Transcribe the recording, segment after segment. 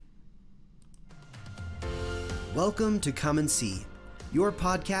Welcome to Come and See, your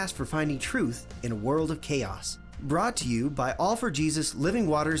podcast for finding truth in a world of chaos. Brought to you by All for Jesus Living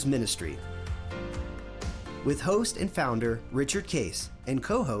Waters Ministry. With host and founder Richard Case and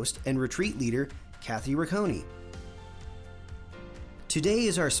co-host and retreat leader Kathy Riccone. Today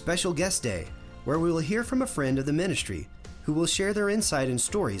is our special guest day, where we will hear from a friend of the ministry who will share their insight and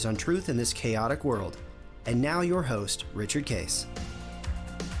stories on truth in this chaotic world. And now your host, Richard Case.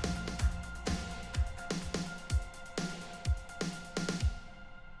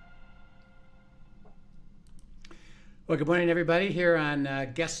 Well, good morning, everybody, here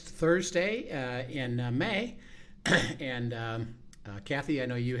on Guest Thursday in May. And Kathy, I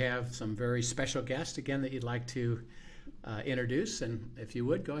know you have some very special guests, again, that you'd like to introduce. And if you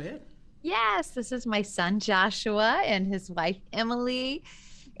would, go ahead. Yes, this is my son, Joshua, and his wife, Emily.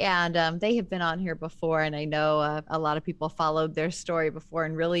 And they have been on here before, and I know a lot of people followed their story before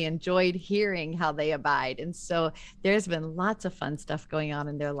and really enjoyed hearing how they abide. And so there's been lots of fun stuff going on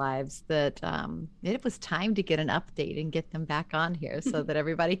in their lives that it was time to get an update and get them back on here so that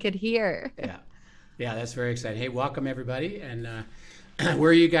everybody could hear. Yeah, that's very exciting. Hey, welcome, everybody. And where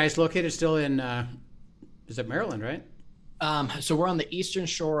are you guys located? Still in, is it Maryland, right? So we're on the eastern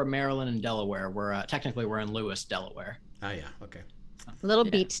shore of Maryland and Delaware. We're technically we're in Lewis, Delaware. Oh, yeah, okay. Little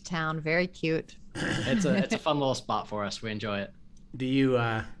beach town, very cute. It's a fun little spot for us. We enjoy it. Do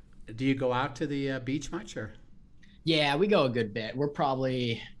you go out to the beach much, or? Yeah, we go a good bit. We're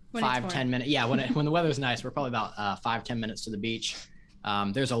probably 5-10 minutes. Yeah, when the weather's nice, we're probably about 5-10 minutes to the beach.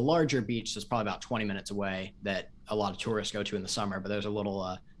 There's a larger beach that's probably about 20 minutes away that a lot of tourists go to in the summer. But there's a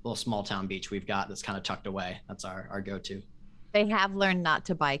little small town beach we've got that's kind of tucked away. That's our go-to. They have learned not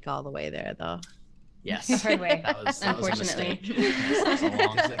to bike all the way there, though. Yes. The hard way, unfortunately.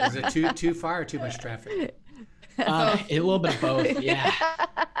 Is it too far or too much traffic? A little bit of both, yeah.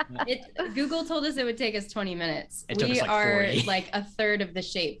 Google told us it would take us 20 minutes. We are 40. like a third of the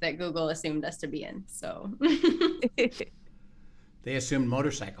shape that Google assumed us to be in, so. They assumed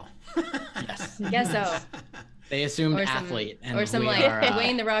motorcycle. Yes. Guess so. They assumed athlete. Or some like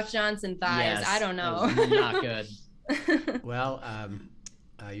Dwayne The Rock Johnson thighs. Yes, I don't know. Not good. Well,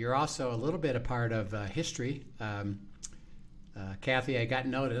 you're also a little bit a part of history. Kathy, I got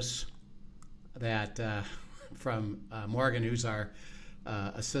notice that from Morgan, who's our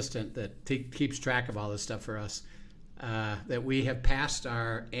assistant that keeps track of all this stuff for us, that we have passed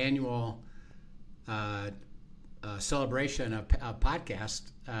our annual celebration of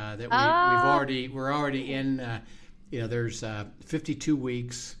podcast that we're already in. There's 52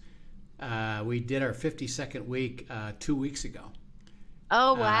 weeks. We did our 52nd week 2 weeks ago.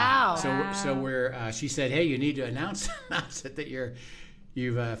 Oh, wow. So we're she said, hey, you need to announce it that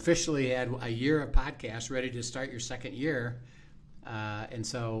you've officially had a year of podcast, ready to start your second year. And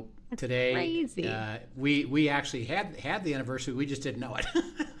so today we actually had the anniversary, we just didn't know it.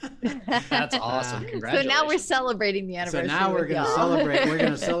 That's awesome. Congratulations. So now we're celebrating the anniversary. So now we're going to celebrate. We're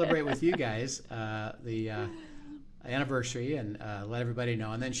going to celebrate with you guys the anniversary and let everybody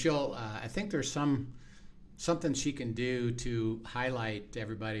know. And then she'll I think there's something she can do to highlight to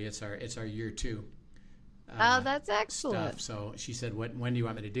everybody. It's our year two. That's excellent. Stuff. So she said, when do you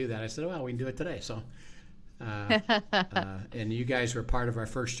want me to do that? I said, well, we can do it today. So, and you guys were part of our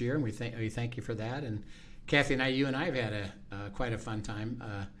first year, and we thank you for that. And Kathy and you and I have had quite a fun time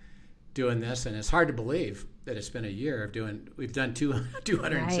doing this, and it's hard to believe that it's been a year of doing. We've done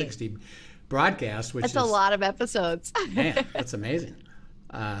 260 broadcasts, which is a lot of episodes. Man, that's amazing.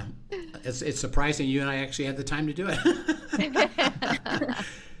 It's surprising you and I actually had the time to do it.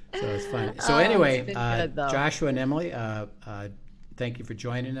 So it's fun. So anyway, good, Joshua and Emily, thank you for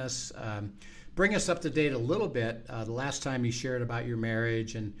joining us. Bring us up to date a little bit. The last time you shared about your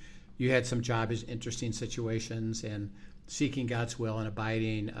marriage, and you had some interesting situations and seeking God's will and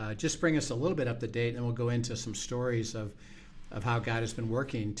abiding. Just bring us a little bit up to date, and then we'll go into some stories of how God has been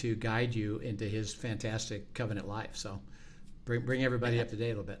working to guide you into his fantastic covenant life. So bring everybody up to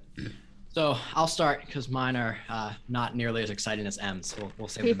date a little bit. So I'll start because mine are not nearly as exciting as M's. We'll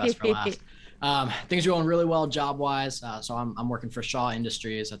save the best for last. Things are going really well job-wise. So I'm working for Shaw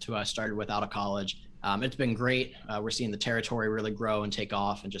Industries. That's who I started with out of college. It's been great. We're seeing the territory really grow and take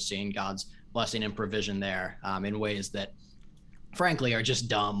off, and just seeing God's blessing and provision there in ways that, frankly, are just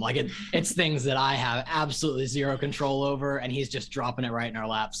dumb. Like it's things that I have absolutely zero control over, and he's just dropping it right in our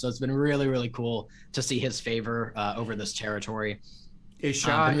laps. So it's been really, really cool to see his favor over this territory. Is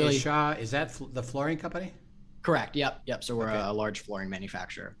Shaw, is that the flooring company? Correct. Yep. So we're a large flooring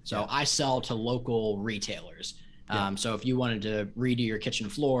manufacturer. So I sell to local retailers. So if you wanted to redo your kitchen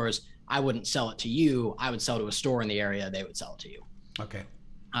floors, I wouldn't sell it to you. I would sell to a store in the area. They would sell it to you. Okay.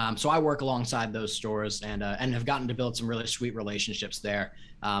 So I work alongside those stores and have gotten to build some really sweet relationships there.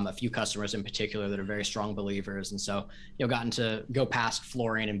 A few customers in particular that are very strong believers. And so, gotten to go past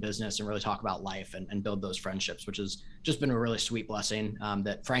flooring and business and really talk about life and build those friendships, which has just been a really sweet blessing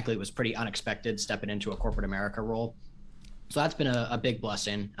that frankly was pretty unexpected stepping into a corporate America role. So that's been a big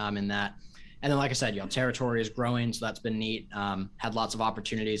blessing in that. And then, like I said, territory is growing. So that's been neat. Had lots of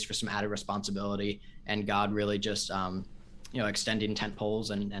opportunities for some added responsibility, and God really just, extending tent poles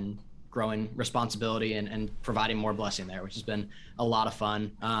and growing responsibility and providing more blessing there, which has been a lot of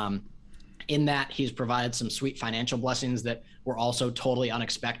fun. In that he's provided some sweet financial blessings that were also totally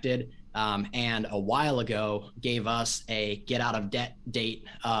unexpected. And a while ago gave us a get out of debt date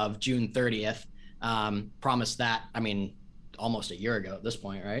of June 30th. Promised that, almost a year ago at this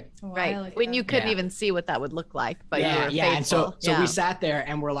point, right? Right. When you couldn't even see what that would look like, but you were faithful. And so we sat there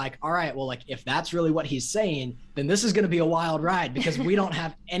and we're like, all right, well, like if that's really what he's saying, then this is going to be a wild ride because we don't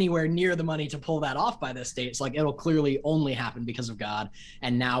have anywhere near the money to pull that off by this date. It's like, it'll clearly only happen because of God.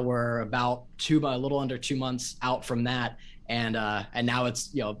 And now we're about a little under 2 months out from that. And now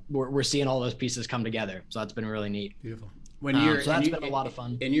it's, we're seeing all those pieces come together. So that's been really neat. Beautiful. So that's been a lot of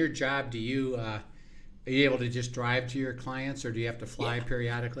fun. In your job, are you able to just drive to your clients, or do you have to fly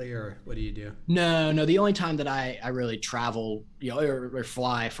periodically, or what do you do? No. The only time that I really travel, or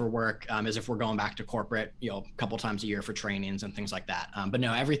fly for work is if we're going back to corporate, a couple times a year for trainings and things like that. But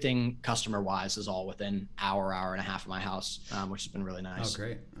no, everything customer wise is all within hour and a half of my house, which has been really nice. Oh,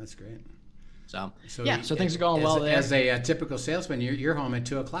 great. That's great. So things are going well there. As a typical salesman, you're home at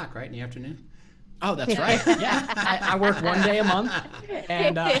 2:00, right, in the afternoon? Oh, that's right. Yeah. I work 1 day a month,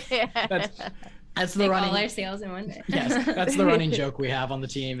 and that's the running. All our sales in 1 day. Yes, that's the running joke we have on the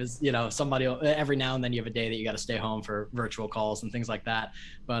team is, somebody every now and then you have a day that you got to stay home for virtual calls and things like that.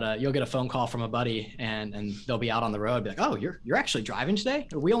 But you'll get a phone call from a buddy and they'll be out on the road, be like, "Oh, you're actually driving today?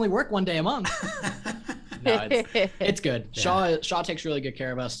 We only work 1 day a month." No, it's good. Yeah. Shaw takes really good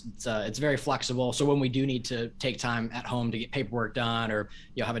care of us. It's very flexible. So when we do need to take time at home to get paperwork done or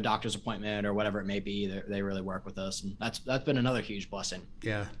have a doctor's appointment or whatever it may be, they really work with us, and that's been another huge blessing.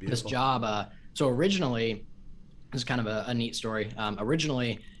 Yeah, beautiful. This job. So originally, this is kind of a neat story.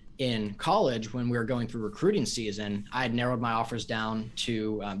 Originally in college, when we were going through recruiting season, I had narrowed my offers down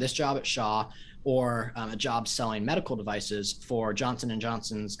to this job at Shaw or a job selling medical devices for Johnson &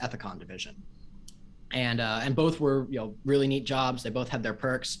 Johnson's Ethicon division. And both were, really neat jobs. They both had their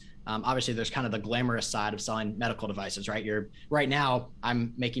perks. Obviously there's kind of the glamorous side of selling medical devices, right? Right now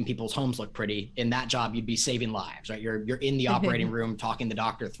I'm making people's homes look pretty. In that job, you'd be saving lives, right? You're in the operating room talking the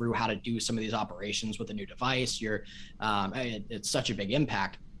doctor through how to do some of these operations with a new device. It's such a big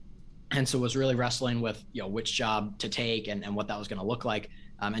impact. And so was really wrestling with, which job to take and what that was going to look like.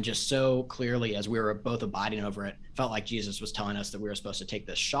 And just so clearly, as we were both abiding over it, felt like Jesus was telling us that we were supposed to take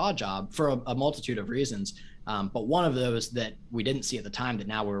this Shaw job for a multitude of reasons. But one of those that we didn't see at the time that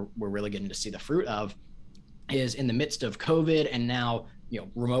now we're really getting to see the fruit of is in the midst of COVID and now,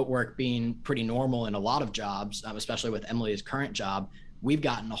 remote work being pretty normal in a lot of jobs, especially with Emily's current job, we've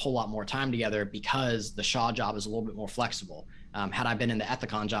gotten a whole lot more time together because the Shaw job is a little bit more flexible. Had I been in the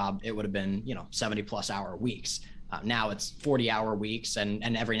Ethicon job, it would have been, 70 plus hour weeks. Now it's 40-hour weeks and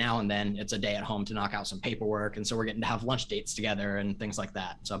every now and then it's a day at home to knock out some paperwork. And so we're getting to have lunch dates together and things like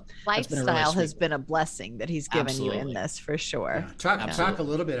that. So lifestyle has been a blessing that he's given you in this for sure. Yeah. Talk a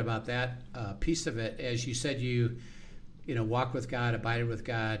little bit about that piece of it. As you said, you walk with God, abided with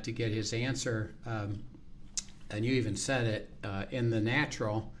God to get his answer. And you even said it in the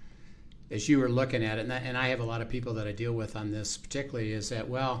natural as you were looking at it. And I have a lot of people that I deal with on this particularly is that,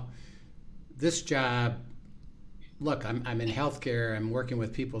 this job, look, I'm in healthcare, I'm working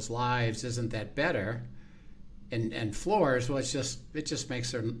with people's lives, isn't that better? And floors, well, it just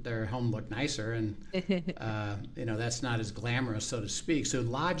makes their home look nicer, and that's not as glamorous, so to speak. So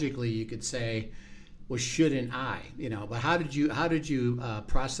logically, you could say, well, shouldn't I? But how did you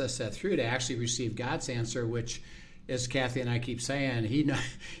process that through to actually receive God's answer, which, as Kathy and I keep saying,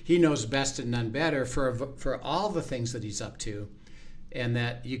 he knows best and none better for all the things that he's up to. And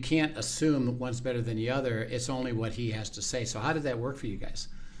that you can't assume that one's better than the other. It's only what he has to say. So how did that work for you guys?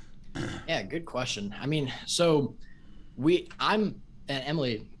 Yeah, good question. So I'm and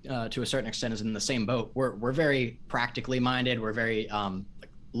Emily, to a certain extent, is in the same boat. We're very practically minded. We're very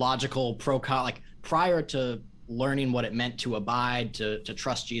logical, pro-con. Like prior to learning what it meant to abide, to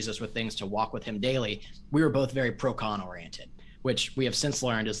trust Jesus with things, to walk with him daily, we were both very pro-con oriented, which we have since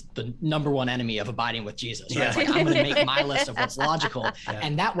learned is the number one enemy of abiding with Jesus. Right? Yeah. It's like, I'm going to make my list of what's logical. Yeah.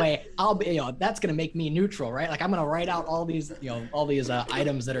 And that way I'll be, that's going to make me neutral, right? Like I'm going to write out all these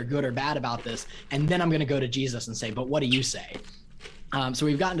items that are good or bad about this. And then I'm going to go to Jesus and say, but what do you say? So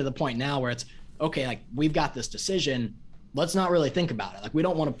we've gotten to the point now where it's, okay, like we've got this decision. Let's not really think about it. Like we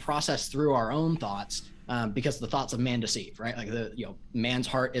don't want to process through our own thoughts because the thoughts of man deceive, right? Like man's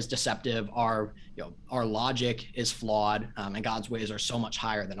heart is deceptive. Our logic is flawed, and God's ways are so much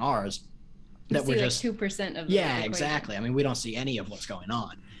higher than ours that we're just 2% of the exactly. I mean, we don't see any of what's going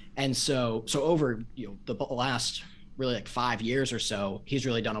on. And so over the last really like 5 years or so, he's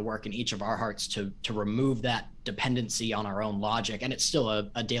really done a work in each of our hearts to remove that dependency on our own logic. And it's still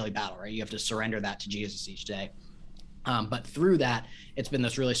a daily battle, right? You have to surrender that to Jesus each day. But through that, it's been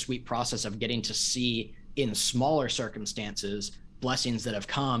this really sweet process of getting to see in smaller circumstances, blessings that have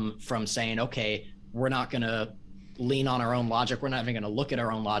come from saying, okay, we're not going to lean on our own logic. We're not even going to look at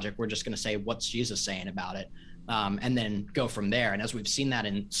our own logic. We're just going to say, what's Jesus saying about it? And then go from there. And as we've seen that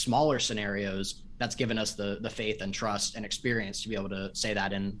in smaller scenarios, that's given us the faith and trust and experience to be able to say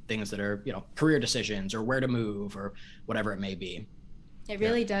that in things that are, career decisions or where to move or whatever it may be. It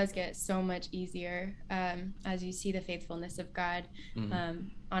really does get so much easier as you see the faithfulness of God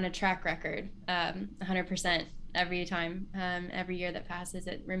on a track record, 100% every time, every year that passes,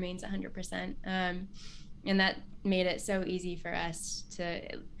 it remains 100%. And that made it so easy for us to,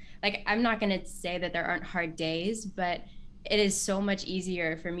 like, I'm not going to say that there aren't hard days, but it is so much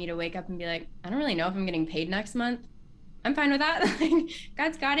easier for me to wake up and be like, I don't really know if I'm getting paid next month. I'm fine with that. Like,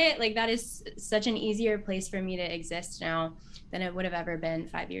 God's got it. Like, that is such an easier place for me to exist now than it would have ever been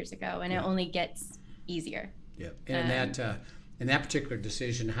 5 years ago. And it only gets easier. Yeah. And in that particular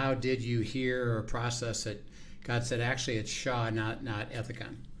decision, how did you hear or process it? God said, actually, it's Shaw, not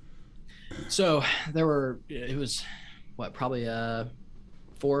Ethicon. So it was probably a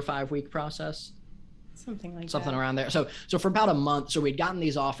 4 or 5 week process. Something that. Around there. So for about a month, so we'd gotten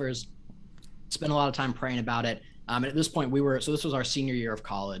these offers, spent a lot of time praying about it. And at this point this was our senior year of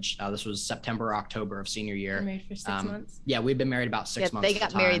college. This was September, October of senior year. Been married for 6 months. Yeah, we'd been married about 6 months. They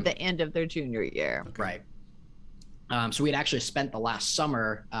got married the end of their junior year. Okay. Right. So we'd actually spent the last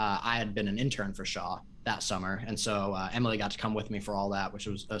summer, I had been an intern for Shaw that summer. And so Emily got to come with me for all that, which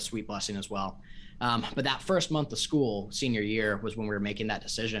was a sweet blessing as well. But that first month of school, senior year, was when we were making that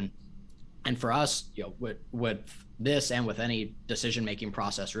decision. And for us, with this and with any decision-making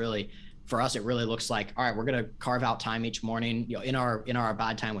process, really, for us, it really looks like, all right, we're going to carve out time each morning, in our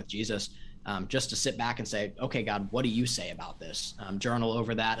abide time with Jesus, just to sit back and say, okay, God, what do you say about this? Journal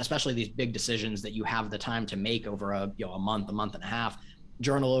over that, especially these big decisions that you have the time to make over a month and a half.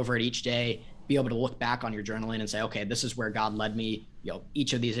 Journal over it each day. Be able to look back on your journaling and say, okay, this is where God led me,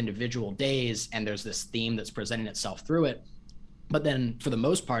 each of these individual days, and there's this theme that's presenting itself through it. But then for the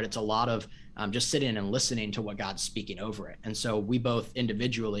most part, it's a lot of just sitting and listening to what God's speaking over it. And so we both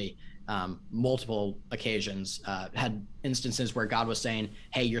individually, multiple occasions, had instances where God was saying,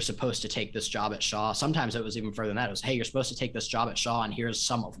 hey, you're supposed to take this job at Shaw. Sometimes it was even further than that. It was, hey, you're supposed to take this job at Shaw, and here's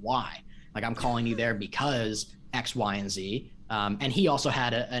some of why. Like, I'm calling you there because X, Y, and Z. And he also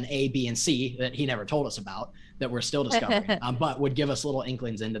had an A, B, and C that he never told us about that we're still discovering, but would give us little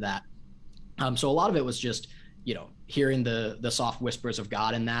inklings into that. So a lot of it was just, hearing the soft whispers of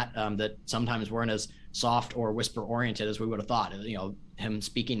God in that sometimes weren't as soft or whisper oriented as we would have thought. Him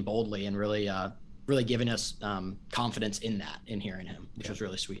speaking boldly and really giving us confidence in hearing him, which was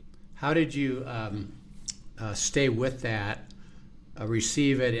really sweet. How did you stay with that,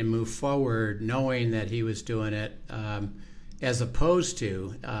 receive it, and move forward, knowing that he was doing it, as opposed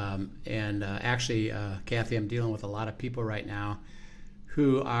to, actually, Kathy, I'm dealing with a lot of people right now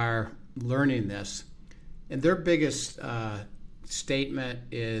who are learning this. And their biggest statement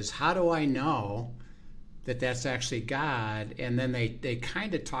is, how do I know that that's actually God? And then they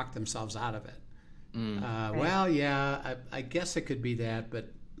kind of talk themselves out of it. Right. Well, yeah, I guess it could be that,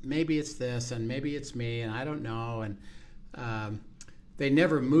 but maybe it's this, and maybe it's me, and I don't know. And they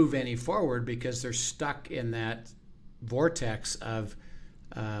never move any forward because they're stuck in that vortex of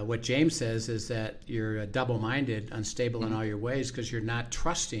what James says is that you're double-minded, unstable in all your ways, because you're not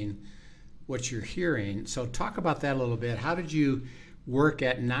trusting what you're hearing. So talk about that a little bit. How did you work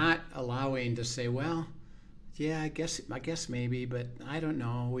at not allowing to say, well, yeah, I guess maybe, but I don't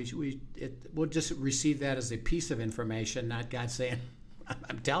know. We'll just receive that as a piece of information, not God saying,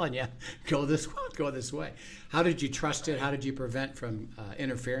 I'm telling you, go this way. How did you trust it? How did you prevent from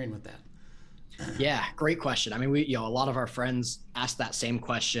interfering with that? Yeah, great question. I mean, a lot of our friends ask that same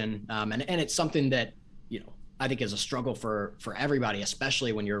question, and it's something that, I think is a struggle for everybody,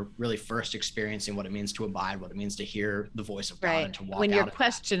 especially when you're really first experiencing what it means to abide, what it means to hear the voice of God and to walk out. When you're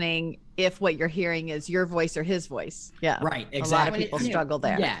questioning if what you're hearing is your voice or his voice. Yeah. Right. Exactly. A lot of people struggle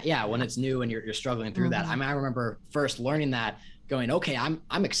there. Yeah. When it's new and you're struggling through that. I mean, I remember first learning that, going, okay,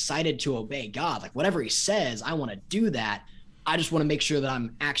 I'm excited to obey God. Like, whatever he says, I want to do that. I just want to make sure that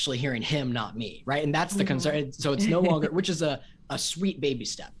I'm actually hearing him, not me, right? And that's the concern. So it's no longer, which is a sweet baby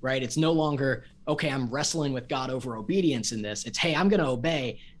step, right? It's no longer, okay, I'm wrestling with God over obedience in this. It's, hey, I'm going to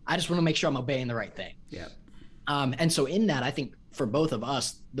obey. I just want to make sure I'm obeying the right thing. Yeah. And so in that, I think for both of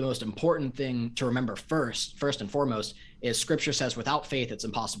us, the most important thing to remember first and foremost is Scripture says without faith, it's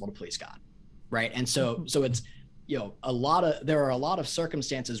impossible to please God, right? And so it's, there are a lot of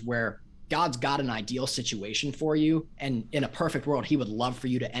circumstances where God's got an ideal situation for you, and in a perfect world, he would love for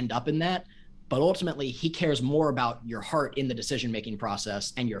you to end up in that. But ultimately, he cares more about your heart in the decision-making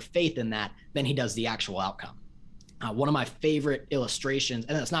process and your faith in that than he does the actual outcome. One of my favorite illustrations,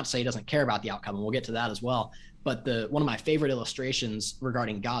 and that's not to say he doesn't care about the outcome, and we'll get to that as well, but one of my favorite illustrations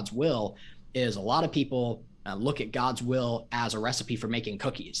regarding God's will is a lot of people look at God's will as a recipe for making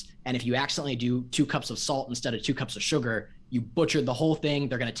cookies. And if you accidentally do 2 cups of salt instead of 2 cups of sugar, you butchered the whole thing.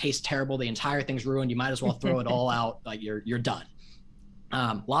 They're going to taste terrible. The entire thing's ruined. You might as well throw it all out. Like you're done.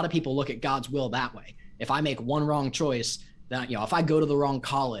 A lot of people look at God's will that way. If I make one wrong choice, that, if I go to the wrong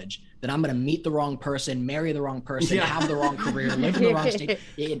college, then I'm going to meet the wrong person, marry the wrong person, have the wrong career, live in the wrong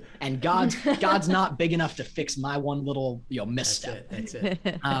state. And God's not big enough to fix my one little, misstep. That's it.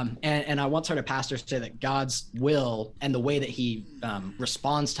 And I once heard a pastor say that God's will and the way that he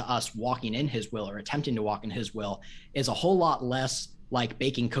responds to us walking in his will or attempting to walk in his will is a whole lot less like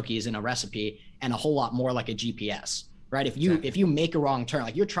baking cookies in a recipe and a whole lot more like a GPS. Right. If you make a wrong turn,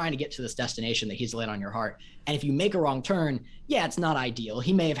 like you're trying to get to this destination that he's laid on your heart. And if you make a wrong turn, it's not ideal.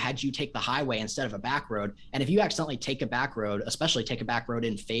 He may have had you take the highway instead of a back road. And if you accidentally take a back road, especially take a back road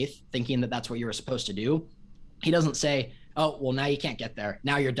in faith, thinking that that's what you were supposed to do, he doesn't say, oh, well, now you can't get there.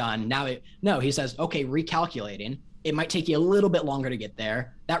 Now you're done. No, he says, okay, recalculating. It might take you a little bit longer to get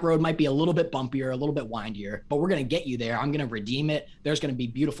there. That road might be a little bit bumpier, a little bit windier, but we're going to get you there. I'm going to redeem it. There's going to be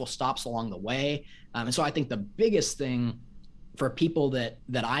beautiful stops along the way. And so I think the biggest thing for people that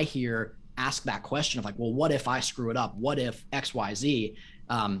I hear ask that question of like, well, what if I screw it up? What if X, Y, Z?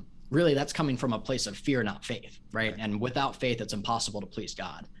 Really, that's coming from a place of fear, not faith, right? And without faith, it's impossible to please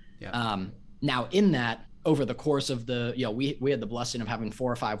God. Yeah. Now, in that, over the course of we had the blessing of having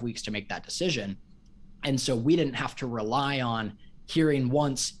 4 or 5 weeks to make that decision. And so we didn't have to rely on hearing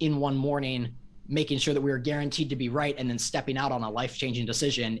once in one morning, making sure that we were guaranteed to be right, and then stepping out on a life-changing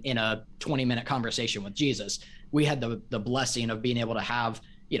decision in a 20-minute conversation with Jesus. We had the blessing of being able to have,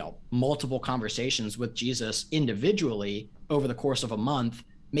 multiple conversations with Jesus individually over the course of a month,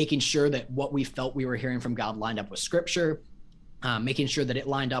 making sure that what we felt we were hearing from God lined up with Scripture, making sure that it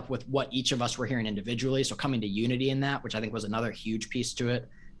lined up with what each of us were hearing individually. So coming to unity in that, which I think was another huge piece to it.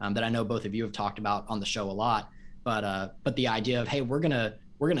 That I know both of you have talked about on the show a lot, but the idea of, hey, we're gonna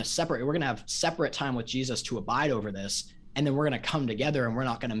have separate time with Jesus to abide over this, and then we're gonna come together and we're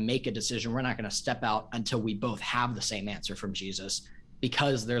not gonna make a decision. We're not gonna step out until we both have the same answer from Jesus,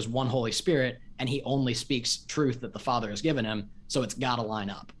 because there's one Holy Spirit and he only speaks truth that the Father has given him. So it's got to line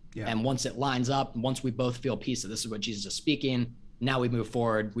up. Yeah. And once it lines up, once we both feel peace that this is what Jesus is speaking, now we move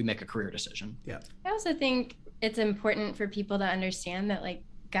forward. We make a career decision. Yeah. I also think it's important for people to understand that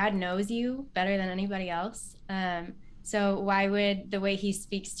God knows you better than anybody else. So why would the way he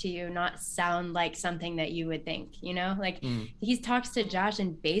speaks to you not sound like something that you would think, He talks to Josh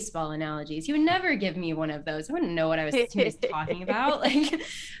in baseball analogies. He would never give me one of those. I wouldn't know what he was talking about.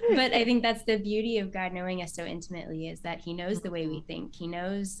 But I think that's the beauty of God knowing us so intimately, is that he knows the way we think. He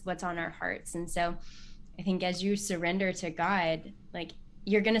knows what's on our hearts. And so I think as you surrender to God,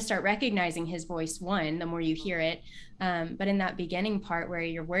 you're going to start recognizing his voice, the more you hear it. But in that beginning part where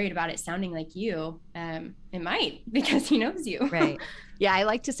you're worried about it sounding like you, it might, because he knows you. Right. Yeah. I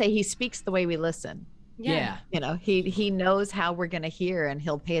like to say he speaks the way we listen. Yeah. He knows how we're going to hear, and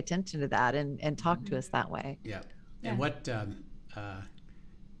he'll pay attention to that and talk to us that way. Yeah. And what, to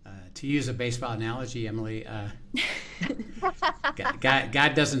use a baseball analogy, Emily,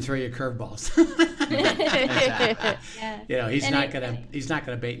 God doesn't throw you curveballs. He's not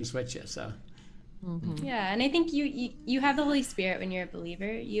gonna bait and switch you. So. Mm-hmm. Yeah, and I think you have the Holy Spirit when you're a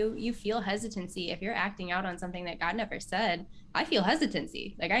believer. You feel hesitancy if you're acting out on something that God never said. I feel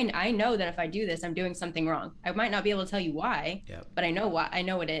hesitancy. I know that if I do this, I'm doing something wrong. I might not be able to tell you why, but I know why. I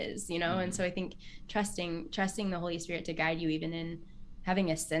know it is. Mm-hmm. And so I think trusting the Holy Spirit to guide you, even in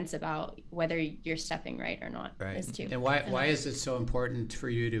having a sense about whether you're stepping right or not, is too. And why is it so important for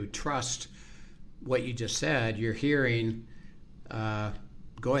you to trust what you just said? You're hearing,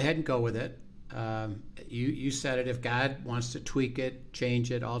 go ahead and go with it. You said it. If God wants to tweak it,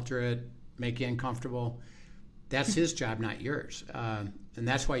 change it, alter it, make you uncomfortable, that's his job, not yours. And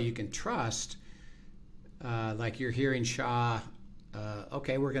that's why you can trust, like you're hearing Shaw,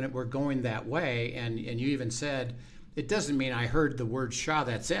 okay, we're going that way. And you even said, it doesn't mean I heard the word Shaw,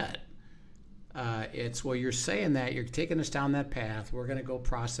 that's it. It's, well, you're saying that, you're taking us down that path. We're going to go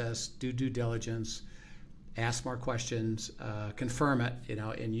process, do due diligence, ask more questions, confirm it,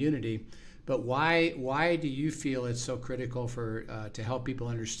 in unity. But why do you feel it's so critical to help people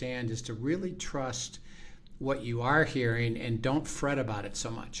understand is to really trust what you are hearing and don't fret about it so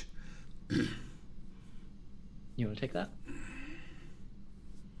much? You want to take that?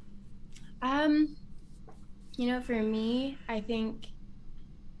 For me, I think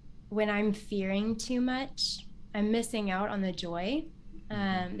when I'm fearing too much, I'm missing out on the joy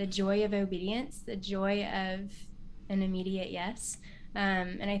of obedience, the joy of an immediate yes.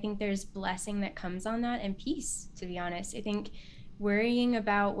 And I think there's blessing that comes on that, and peace, to be honest. I think worrying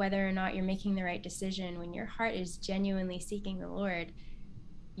about whether or not you're making the right decision when your heart is genuinely seeking the Lord,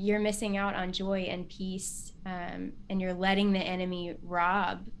 you're missing out on joy and peace, and you're letting the enemy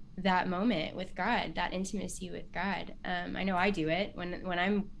rob that moment with God, that intimacy with God. I know I do it when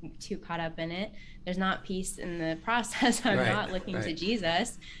I'm too caught up in it. There's not peace in the process. I'm not looking to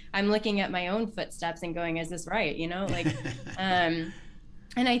Jesus. I'm looking at my own footsteps and going, is this right?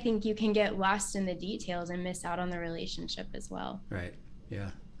 And I think you can get lost in the details and miss out on the relationship as well. Right.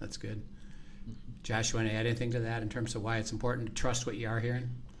 Yeah, that's good. Josh, you want to add anything to that in terms of why it's important to trust what you are hearing?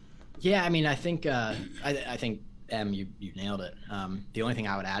 Yeah, I think I think you nailed it. The only thing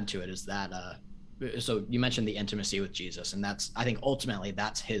I would add to it is that so you mentioned the intimacy with Jesus, and I think ultimately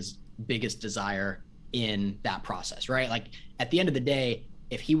that's his biggest desire in that process, right? Like at the end of the day,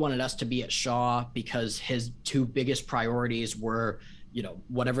 if he wanted us to be at Shaw because his two biggest priorities were,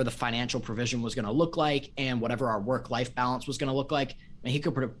 whatever the financial provision was going to look like and whatever our work-life balance was going to look like, he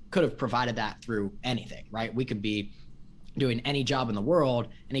could have provided that through anything, right? We could be doing any job in the world,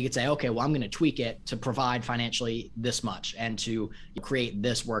 and he could say, okay, well, I'm going to tweak it to provide financially this much and to create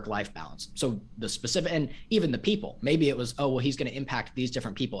this work-life balance. So the specific, and even the people, maybe it was, oh, well, he's going to impact these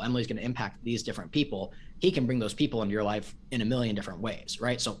different people. Emily's going to impact these different people. He can bring those people into your life in a million different ways,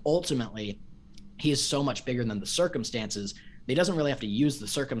 right? So ultimately, he is so much bigger than the circumstances. He doesn't really have to use the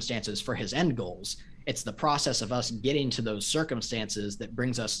circumstances for his end goals. It's the process of us getting to those circumstances that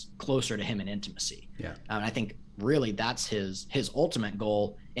brings us closer to him in intimacy. Yeah. And I think really that's his ultimate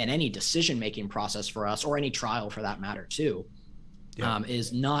goal in any decision-making process for us, or any trial for that matter too.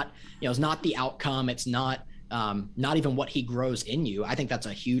 Is not the outcome. It's not even what he grows in you. I think that's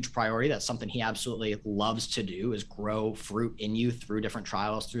a huge priority. That's something he absolutely loves to do, is grow fruit in you through different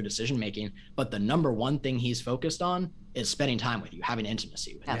trials, through decision-making. But the number one thing he's focused on is spending time with you, having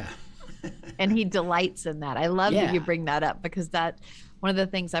intimacy with you. And he delights in that. I love that you bring that up, because one of the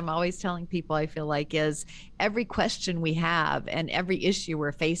things I'm always telling people, I feel like, is every question we have and every issue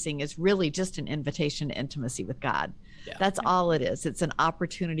we're facing is really just an invitation to intimacy with God. Yeah. That's all it is. It's an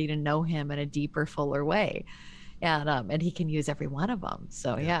opportunity to know him in a deeper, fuller way. And he can use every one of them.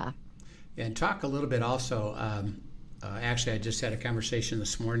 So, yeah. And talk a little bit also, actually, I just had a conversation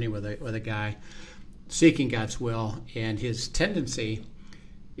this morning with a guy seeking God's will, and his tendency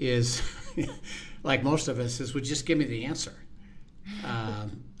is, like most of us, is, well, just give me the answer.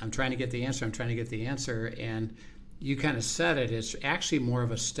 I'm trying to get the answer. And you kind of said it. It's actually more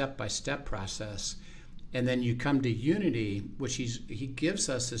of a step-by-step process. And then you come to unity, which he gives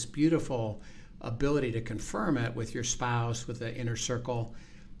us this beautiful ability to confirm it with your spouse, with the inner circle.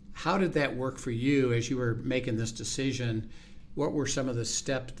 How did that work for you as you were making this decision? What were some of the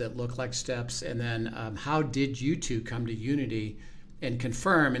steps that look like steps? And then how did you two come to unity and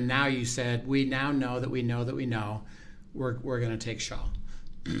confirm? And now you said, we now know that we know that we know we're going to take Shaw.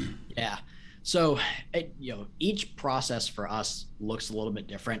 Yeah. So, each process for us looks a little bit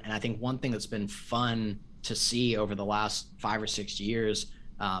different. And I think one thing that's been fun to see over the last 5 or 6 years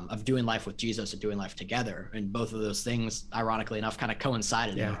of doing life with Jesus and doing life together, and both of those things, ironically enough, kind of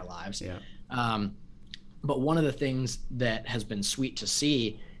coincided in our lives. Yeah. But one of the things that has been sweet to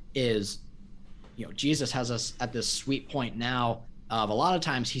see is, Jesus has us at this sweet point now of, a lot of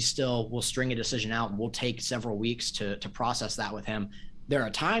times he still will string a decision out and we'll take several weeks to process that with him. There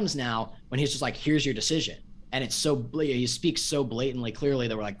are times now when he's just like, here's your decision. And it's he speaks so blatantly clearly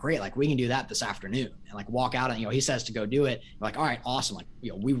that we're like, great, like we can do that this afternoon, and like walk out and, he says to go do it. We're like, all right, awesome. Like,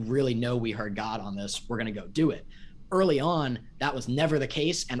 we really know we heard God on this. We're going to go do it. Early on, that was never the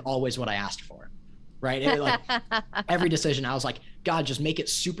case and always what I asked for. Right. Every decision, I was like, God, just make it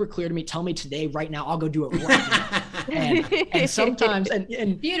super clear to me. Tell me today, right now, I'll go do it right now. And sometimes,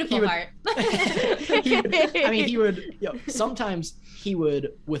 and beautiful heart. Sometimes he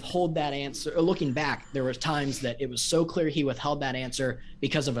would withhold that answer. Or looking back, there were times that it was so clear he withheld that answer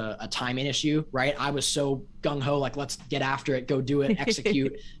because of a timing issue. Right. I was so gung ho, like, let's get after it, go do it,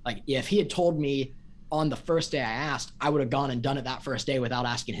 execute. Like, if he had told me on the first day I asked, I would have gone and done it that first day without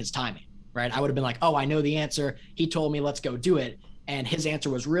asking his timing, right? I would have been like, oh, I know the answer. He told me, let's go do it. And his answer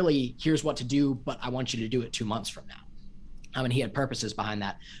was really, here's what to do, but I want you to do it 2 months from now. I mean, he had purposes behind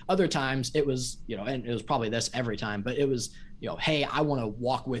that. Other times it was, and it was probably this every time, but it was, hey, I want to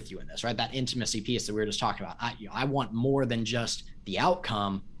walk with you in this, right? That intimacy piece that we were just talking about. I want more than just the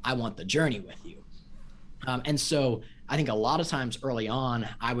outcome. I want the journey with you. And so I think a lot of times early on,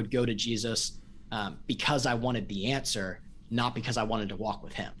 I would go to Jesus because I wanted the answer, not because I wanted to walk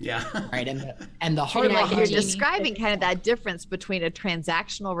with him. Yeah. Right. And the hard part, you're describing kind of that difference between a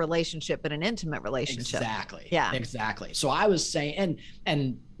transactional relationship and an intimate relationship. Exactly. Yeah. Exactly. So I was saying,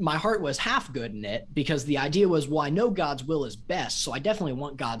 and my heart was half good in it, because the idea was, well, I know God's will is best, so I definitely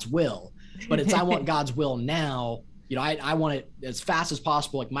want God's will, but I want God's will now. I want it as fast as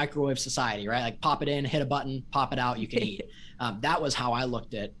possible, like microwave society, right? Like pop it in, hit a button, pop it out, you can eat. That was how I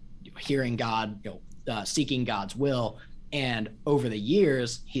looked at hearing God, seeking God's will. And over the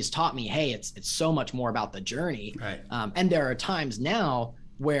years, he's taught me, hey, it's so much more about the journey. Right. And there are times now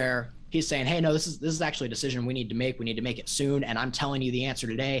where he's saying, hey, no, this is actually a decision we need to make. We need to make it soon. And I'm telling you the answer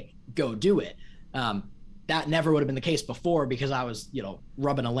today. Go do it. That never would have been the case before, because I was,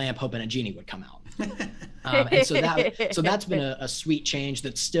 rubbing a lamp, hoping a genie would come out. And so that's been a sweet change.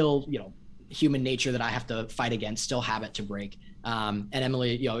 That's still, human nature that I have to fight against, still habit to break. And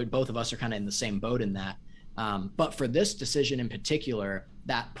Emily, both of us are kind of in the same boat in that. But for this decision in particular,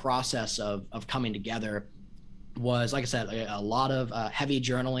 that process of coming together was, like I said, a lot of heavy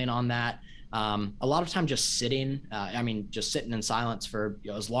journaling on that. A lot of time just sitting, just sitting in silence for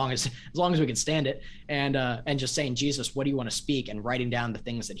as long as we could stand it, and just saying, Jesus, what do you want to speak, and writing down the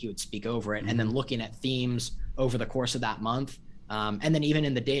things that he would speak over it, and then looking at themes over the course of that month. And then even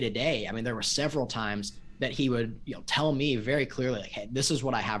in the day-to-day, there were several times that he would tell me very clearly, like, hey, this is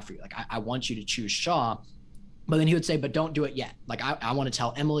what I have for you. Like, I want you to choose Shaw. But then he would say, but don't do it yet. Like, I want to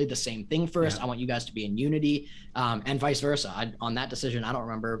tell Emily the same thing first. Yeah. I want you guys to be in unity, and vice versa. On that decision, I don't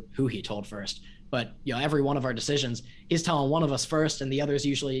remember who he told first, but every one of our decisions, he's telling one of us first, and the other's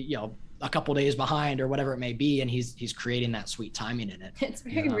usually a couple days behind or whatever it may be, and he's creating that sweet timing in it. It's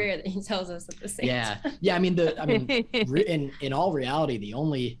very rare that he tells us at the same time. Yeah. In all reality, the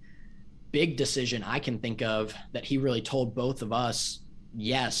only big decision I can think of that he really told both of us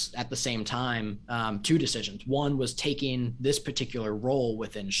yes at the same time, two decisions. One was taking this particular role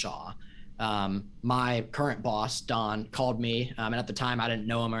within Shaw. My current boss, Don, called me, and at the time I didn't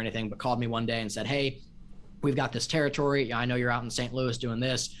know him or anything, but called me one day and said, hey, we've got this territory. I know you're out in St. Louis doing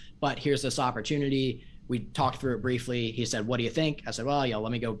this, but here's this opportunity. We talked through it briefly. He said, what do you think? I said, well,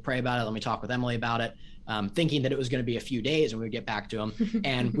 let me go pray about it. Let me talk with Emily about it. Thinking that it was going to be a few days and we would get back to him.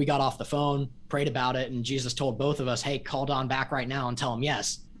 And we got off the phone, prayed about it, and Jesus told both of us, hey, call Don back right now and tell him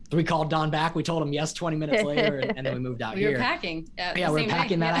yes. So we called Don back. We told him yes 20 minutes later, and then we moved out here. We were packing. We were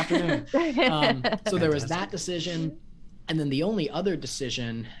packing that afternoon. So there was that decision. And then the only other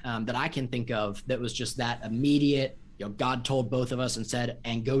decision that I can think of that was just that immediate, God told both of us and said,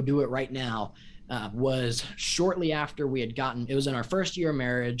 and go do it right now, was shortly after we had gotten, it was in our first year of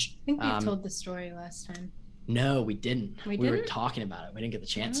marriage. I think we told the story last time. No, we didn't. We were talking about it. We didn't get the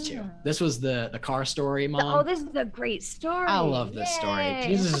chance to. This was the car story, Mom. Oh, this is a great story. I love this story.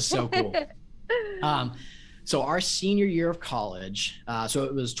 Jesus is so cool. So our senior year of college, so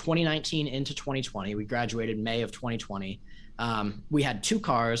it was 2019 into 2020. We graduated May of 2020. We had two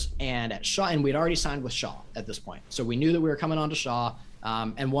cars, and at Shaw, and we'd already signed with Shaw at this point. So we knew that we were coming on to Shaw.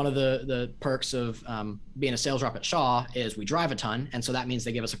 And one of the perks of being a sales rep at Shaw is we drive a ton. And so that means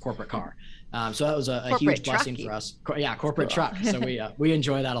they give us a corporate car. So that was a huge blessing for us. Corporate truck. So we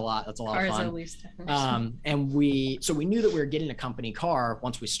enjoy that a lot. That's a lot of fun. At least. And we knew that we were getting a company car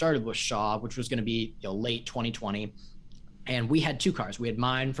once we started with Shaw, which was going to be late 2020. And we had two cars. We had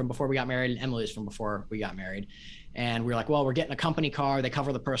mine from before we got married and Emily's from before we got married. And we were like, well, we're getting a company car. They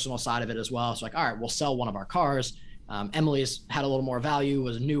cover the personal side of it as well. So like, all right, we'll sell one of our cars. Emily's had a little more value,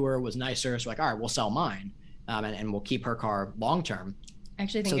 was newer, was nicer. So like, all right, we'll sell mine, and we'll keep her car long-term. I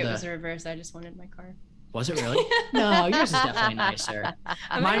actually think it was the reverse. I just wanted my car. Was it really? No, yours is definitely nicer.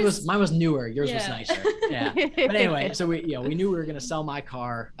 Mine was newer. Yours was nicer. Yeah. But anyway, so we knew we were going to sell my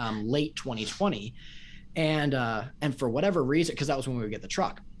car late 2020, and for whatever reason, because that was when we would get the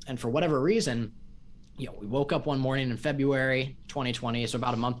truck, and for whatever reason, we woke up one morning in February 2020, so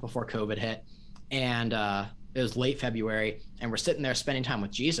about a month before COVID hit, and it was late February, and we're sitting there spending time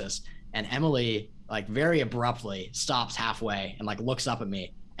with Jesus, and Emily like very abruptly stops halfway and like looks up at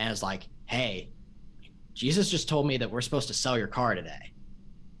me and is like, hey, Jesus just told me that we're supposed to sell your car today.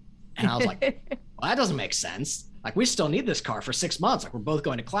 And I was like, well, that doesn't make sense. Like, we still need this car for 6 months. Like, we're both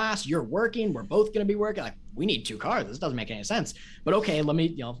going to class, you're working, we're both going to be working. Like, we need 2 cars. This doesn't make any sense. But okay, let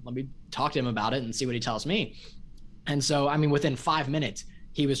me talk to him about it and see what he tells me. And so, I mean, within 5 minutes,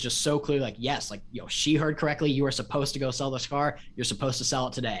 he was just so clear, like, yes, like, she heard correctly. You are supposed to go sell this car. You're supposed to sell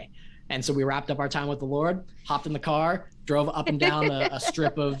it today. And so we wrapped up our time with the Lord, hopped in the car, drove up and down a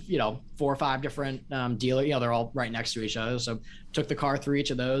strip of, 4 or 5 different dealers. They're all right next to each other. So took the car through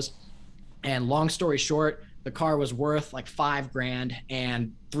each of those. And long story short, the car was worth like $5,000,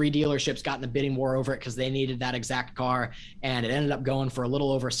 and 3 dealerships got in the bidding war over it because they needed that exact car. And it ended up going for a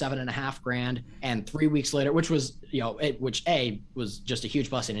little over $7,500. And 3 weeks later, which was, which A, was just a huge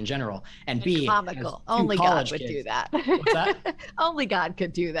blessing in general. And B, comical. Only God would do that. What's that? Only God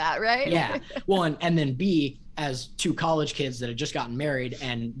could do that, right? Yeah. Well, and then B, as 2 college kids that had just gotten married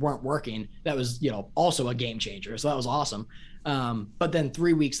and weren't working, that was, also a game changer. So that was awesome. But then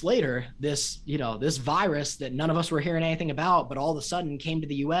 3 weeks later, this virus that none of us were hearing anything about, but all of a sudden came to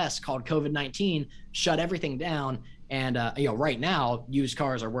the US, called COVID-19, shut everything down. And, right now used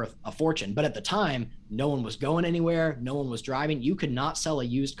cars are worth a fortune, but at the time, no one was going anywhere. No one was driving. You could not sell a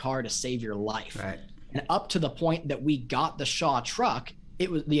used car to save your life. Right. And up to the point that we got the Shaw truck,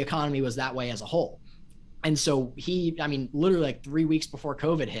 the economy was that way as a whole. And so literally like 3 weeks before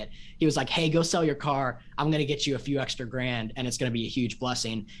COVID hit, he was like, hey, go sell your car. I'm going to get you a few extra grand, and it's going to be a huge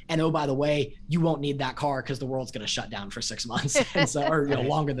blessing. And oh, by the way, you won't need that car because the world's going to shut down for 6 months and so, or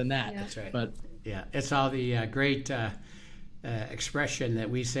longer than that. Yeah. That's right. But yeah, it's all the great expression that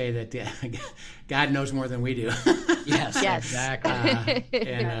we say that God knows more than we do. Yes, exactly.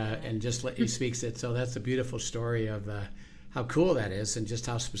 And just he speaks it. So that's a beautiful story of how cool that is, and just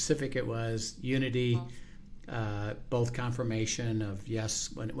how specific it was. Unity. Both confirmation of yes.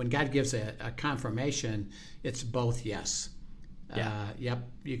 When God gives a confirmation, it's both yes. Yep.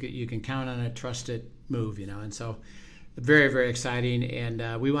 You can count on it, trust it, move. And so very, very exciting.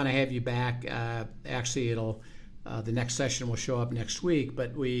 And we want to have you back. Actually, the next session will show up next week.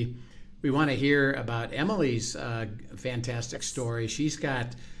 But we want to hear about Emily's fantastic story. She's got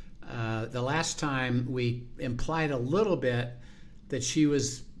the last time we implied a little bit that she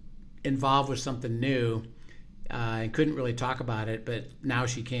was involved with something new. And couldn't really talk about it, but now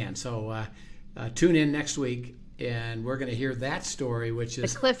she can. So tune in next week, and we're going to hear that story, which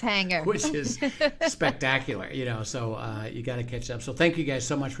is the cliffhanger, which is spectacular. So you got to catch up. So thank you guys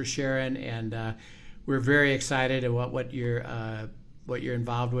so much for sharing, and we're very excited about what you're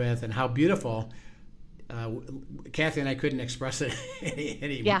involved with and how beautiful. Kathy and I couldn't express it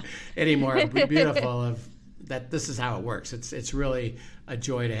any more beautiful of that. This is how it works. It's really a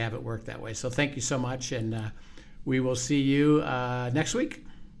joy to have it work that way. So thank you so much, and we will see you next week.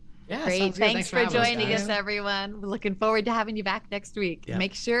 Yeah, great. Thanks for joining us, everyone. We're looking forward to having you back next week. Yep.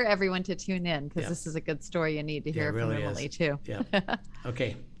 Make sure everyone to tune in, because this is a good story you need to hear from Emily too. Yeah.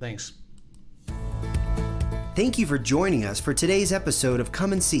 Okay. Thanks. Thank you for joining us for today's episode of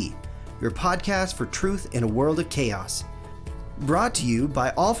Come and See, your podcast for truth in a world of chaos. Brought to you by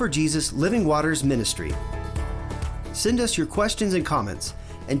All for Jesus Living Waters Ministry. Send us your questions and comments,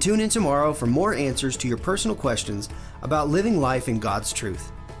 and tune in tomorrow for more answers to your personal questions about living life in God's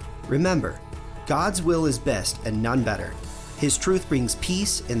truth. Remember, God's will is best and none better. His truth brings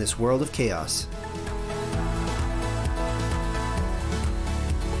peace in this world of chaos.